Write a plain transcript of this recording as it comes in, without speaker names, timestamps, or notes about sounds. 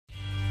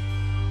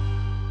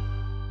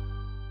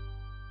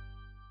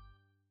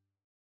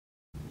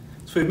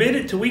So we've made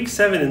it to week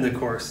 7 in the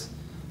course.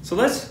 So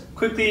let's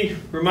quickly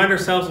remind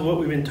ourselves of what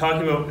we've been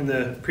talking about in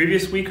the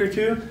previous week or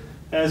two,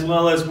 as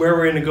well as where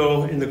we're going to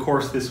go in the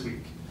course this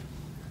week.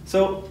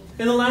 So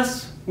in the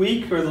last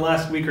week, or the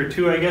last week or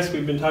two, I guess,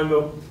 we've been talking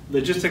about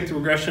logistic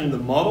regression, the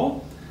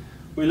model.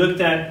 We looked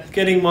at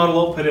getting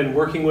model output and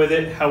working with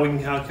it, how we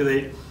can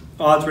calculate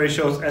odds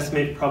ratios,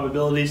 estimate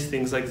probabilities,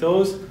 things like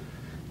those.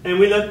 And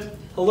we looked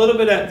a little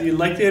bit at the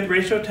likelihood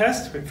ratio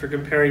test for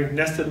comparing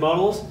nested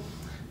models,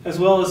 as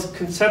well as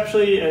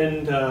conceptually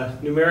and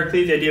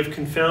numerically the idea of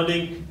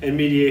confounding and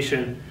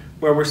mediation,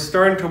 where we're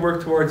starting to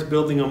work towards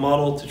building a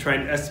model to try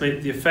and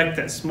estimate the effect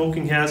that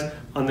smoking has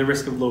on the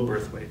risk of low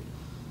birth weight.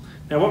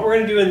 Now what we're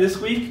going to do in this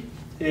week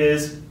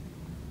is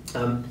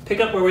pick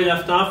up where we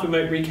left off. We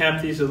might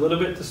recap these a little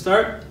bit to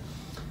start,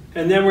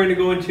 and then we're going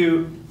to go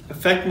into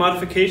effect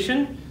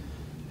modification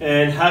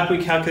and how can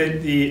we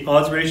calculate the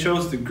odds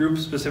ratios, the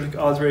group-specific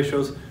odds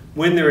ratios,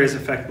 when there is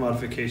effect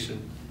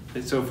modification.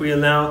 And so if we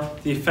allow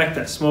the effect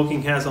that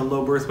smoking has on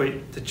low birth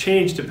weight to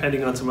change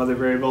depending on some other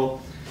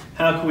variable,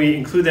 how can we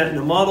include that in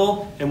the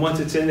model? And once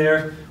it's in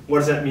there, what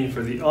does that mean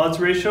for the odds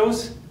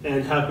ratios?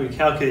 And how can we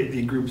calculate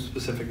the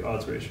group-specific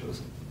odds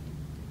ratios?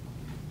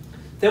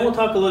 Then we'll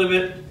talk a little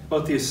bit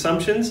about the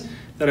assumptions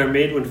that are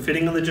made when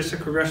fitting a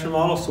logistic regression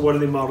model. So what are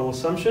the model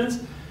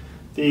assumptions?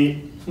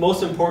 The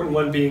most important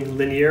one being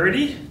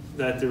linearity,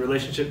 that the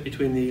relationship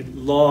between the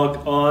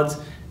log odds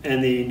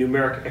and the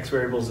numeric x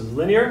variables is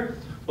linear.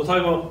 We'll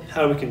talk about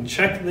how we can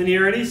check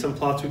linearity, some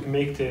plots we can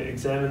make to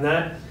examine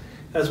that,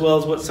 as well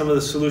as what some of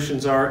the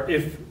solutions are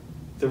if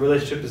the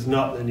relationship is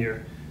not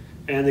linear.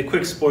 And the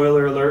quick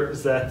spoiler alert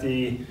is that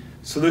the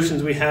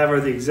solutions we have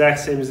are the exact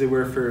same as they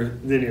were for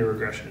linear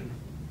regression.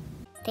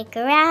 Stick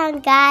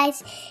around,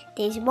 guys.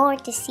 There's more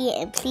to see,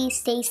 and please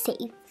stay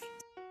safe.